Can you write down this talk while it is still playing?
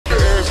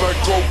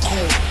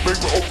Make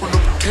me open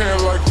up a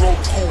can like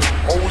Goku.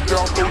 Always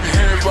down, throw your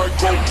hands like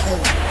Goku.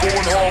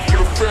 Going hard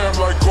for the fam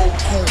like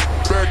Goku.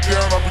 Back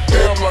down, I be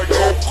down like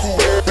Goku.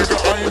 Nigga,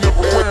 I ain't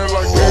never ran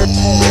like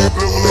Goku.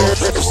 Level up,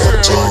 super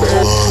saiyan like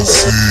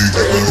Goku.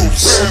 Nigga, you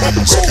fan like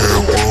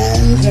Goku.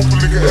 Whoop a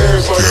nigga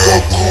ass like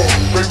Goku.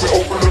 Make me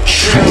open up a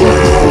can like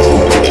Goku.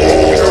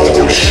 Down,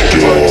 throw your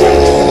hands like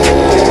Goku.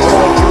 Going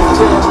hard for the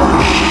fam like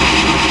Goku.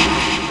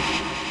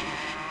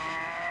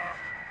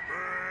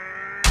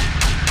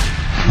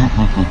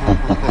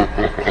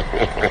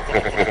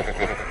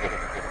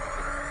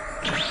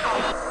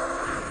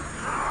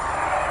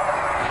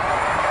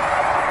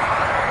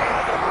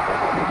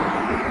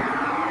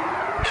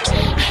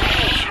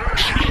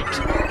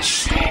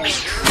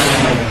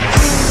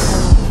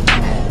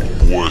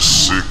 Boy,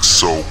 sick,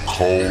 so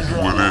cold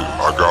with it.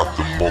 I got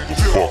the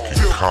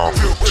motherfucking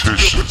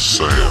competition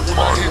saying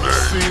my name.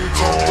 You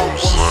know what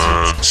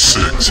I'm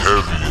saying? 6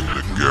 heavy in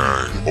the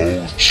gang.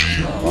 OG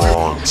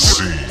Ron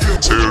C.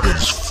 Tell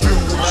these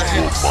fools what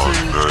my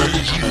name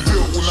is.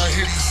 When I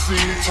hit the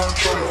scene, turned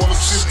up on a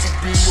shit to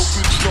be. Your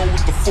bitch know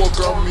what the fuck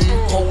I mean.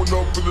 Pulling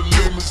up in the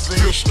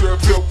limousine,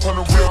 strapped up,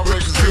 100-round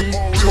magazine.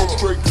 Smoke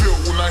straight bill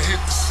when I hit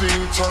the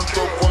scene, turned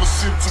up on a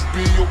shit to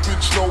be. Your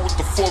bitch know what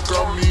the fuck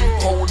I mean.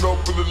 Pulling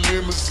up in the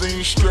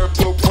limousine, strapped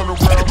up,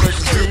 100-round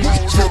magazine.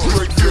 Smoke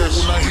straight bill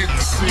when I hit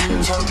the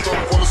scene, turned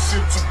up on a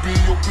shit to be.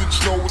 Your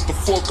bitch know what the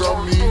fuck I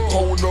mean.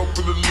 Pulling up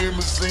in the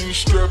limousine,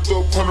 strapped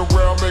up,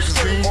 100-round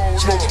magazine.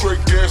 Smoke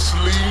straight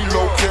gasoline,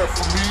 no cap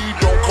for me.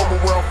 Don't come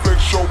around, flex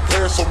your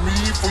pass on me.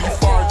 Before you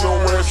find your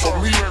ass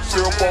on me.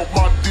 Say about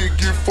my dick,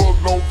 get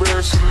fucked, no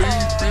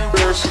Vaseline.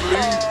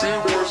 Vaseline,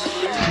 Vaseline.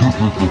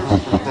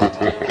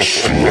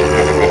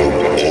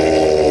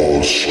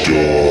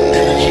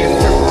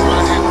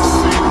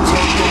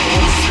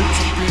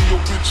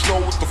 Know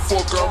what the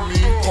fuck I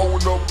mean.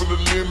 Pulling up in the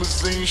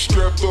limousine,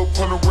 strapped up,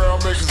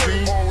 100-round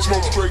magazine.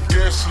 Smoke straight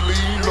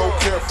gasoline, no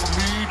cap for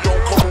me.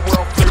 Don't come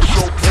around, flex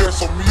your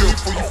pass on me.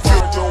 Before you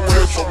find your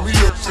ass on me.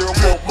 Say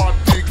about my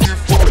dick, get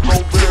fucked, no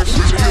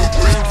Vaseline.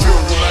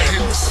 When I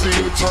hit the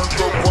scene, turned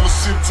up on a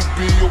sip to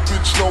be. Your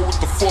bitch know what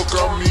the fuck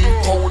I mean.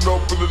 Pulling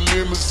up in the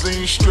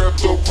limousine,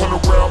 strapped up,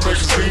 100-round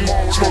magazine.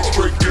 Smoke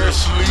straight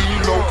gasoline,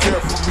 no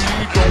cap for me.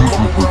 Don't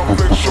come around,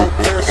 flex your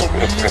pass on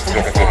me. Before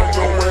you find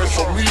your ass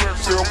on me.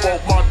 Say about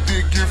my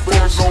dick, get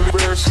fast on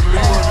Vaseline.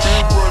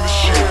 Run the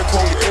shit,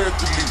 call the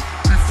athlete.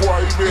 Before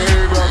I even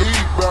had a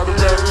heat, bout to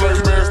back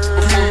like Master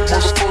P.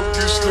 Motherfucker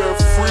get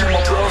slapped free.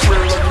 My bounce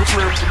ran like a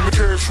tramp to me.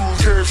 Cash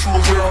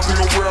rules around me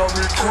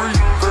cream.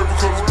 Baby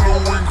colors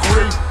blue and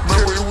green.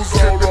 Remember it was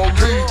all on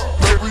me.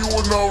 Maybe you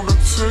weren't on the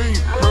team.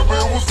 Remember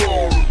it was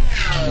all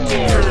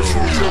cash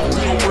rules,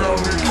 everything around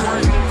me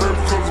cream.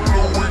 Baby colors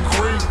blue and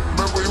green.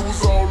 Remember it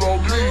was all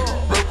on me.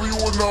 Maybe you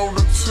weren't on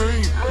the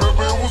team.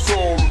 Remember it was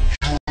all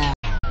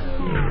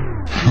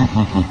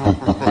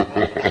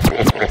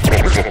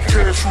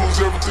cash rules,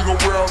 everything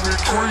around me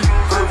cream.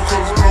 Baby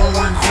colors blue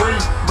and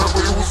green.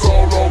 Remember it was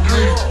all on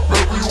me.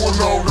 Remember you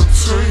weren't on the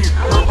team.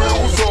 Remember it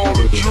was all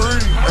a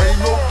dream. Ain't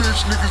no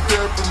bitch niggas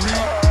there for me.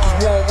 Cause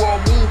one wrong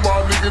move, my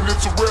nigga, and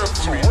it's a rap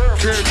for me.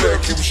 Can't let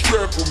keep a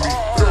strap with me.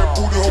 Fat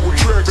booty hoe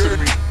attracted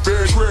me.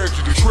 Bad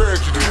tragedy.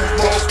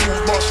 Boss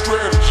moves my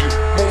strategy.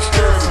 Most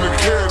guys in the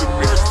academy.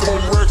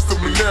 Rex to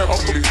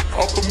Monopoly.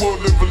 Off the mud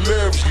living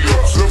lavishly.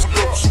 Leveled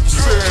up super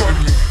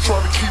sanity.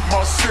 Trying to keep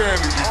my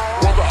sanity.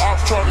 While the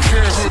ops trying to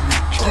cancel me.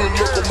 Good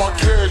luck on my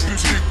cash, you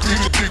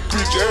dick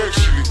bitch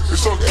actually. It's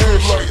so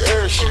good like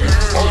Ashley.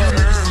 All you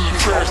niggas is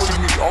trash to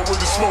me.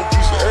 Already smoked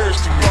just ash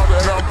to me.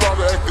 Now I'm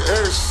about to act the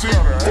ass seat.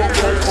 Fuck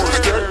on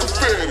first, stack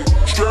confetti.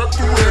 Strap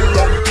the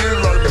red on the din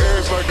like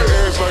ass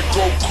like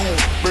Goku.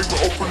 Make me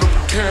open up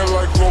a can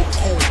like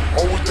Goku.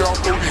 Always down,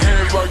 throw your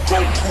hands like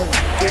Goku.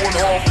 Going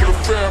hard for the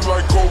fam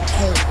like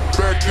Goku.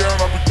 Back down,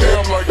 I be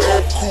down like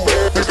Goku.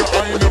 Nigga,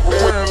 I ain't never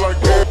ran like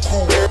Goku.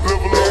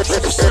 Level up,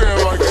 super saiyan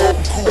like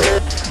Goku.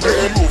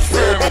 Nigga, you a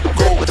fan of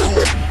Goku.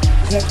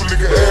 Whoop a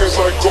nigga ass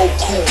like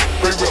Goku.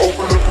 Make me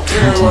open up a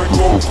can like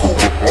Goku.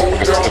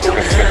 Always down, throw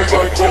your hands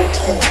like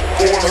Goku.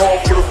 Going hard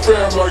for the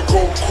fam like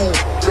Goku.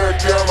 Back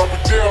down, I be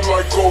down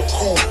like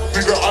Goku.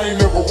 Nigga, I ain't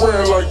never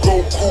ran like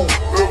Goku.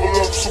 Level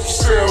up, super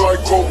saiyan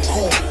like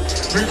Goku.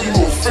 Nigga,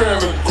 you a fan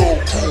of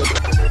Goku.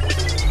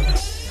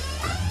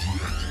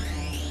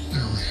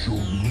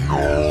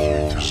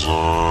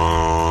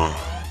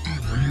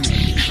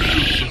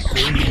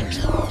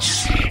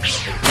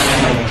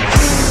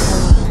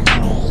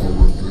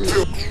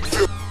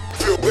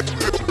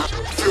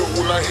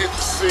 When I hit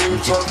the scene,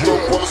 turned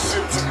up on a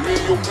sip to me.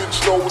 Your bitch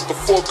know what the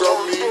fuck I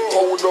mean.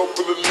 Pulling up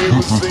in the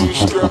limousine,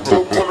 strapped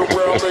up,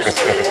 100-round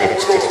magazine.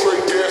 Smoke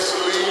straight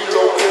gasoline,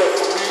 no cap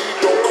for me.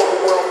 Don't come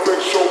around,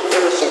 flex your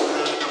pass on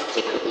me.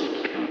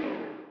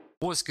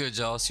 What's good,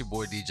 y'all? It's your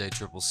boy DJ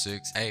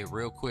 6ixx. Hey,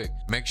 real quick,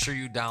 make sure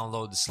you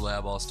download the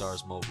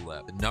SlabAllStarz mobile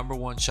app, the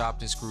 #1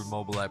 chopped and screwed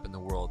mobile app in the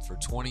world for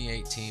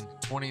 2018,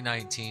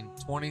 2019,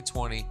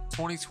 2020,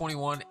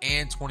 2021,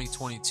 and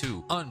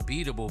 2022.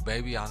 Unbeatable,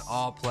 baby, on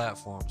all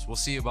platforms. We'll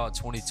see about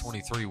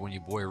 2023 when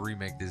your boy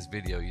remake this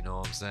video, you know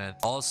what I'm saying?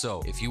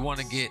 Also, if you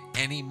want to get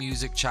any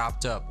music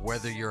chopped up,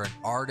 whether you're an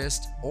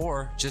artist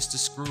or just a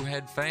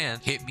Screwhead fan,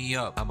 hit me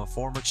up. I'm a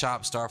former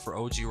chop star for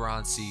OG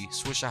Ron C,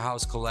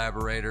 Swishahouse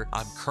collaborator.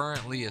 I'm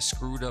currently a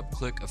Screwed Up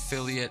Click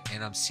affiliate,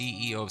 and I'm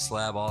CEO of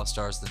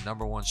SlabAllStarz, the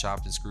 #1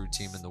 chopped and screwed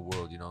team in the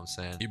world, you know what I'm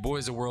saying? Your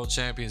boy's a world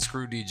champion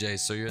Screw DJ,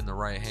 so you're in the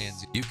right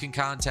hands. You can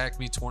contact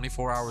me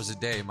 24 hours a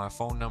day. My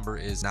phone number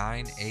is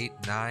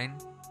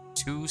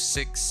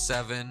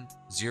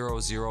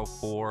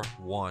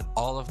 989-267-0041.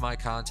 All of my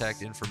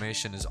contact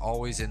information is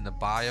always in the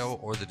bio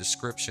or the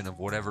description of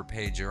whatever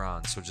page you're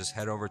on. So just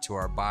head over to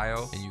our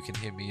bio and you can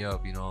hit me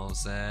up, you know what I'm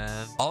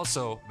saying?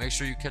 Also, make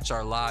sure you catch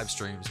our live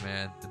streams,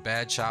 man. The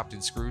Bad Chopped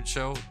and Screwed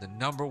Show, the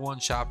 #1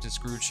 chopped and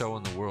screwed show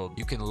in the world.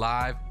 You can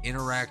live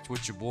interact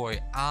with your boy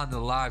on the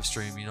live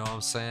stream, you know what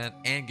I'm saying?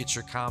 And get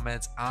your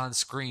comments on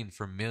screen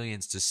for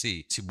millions to see.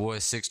 It's your boy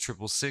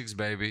 6ixx,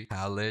 baby.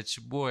 Holla at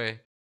your boy.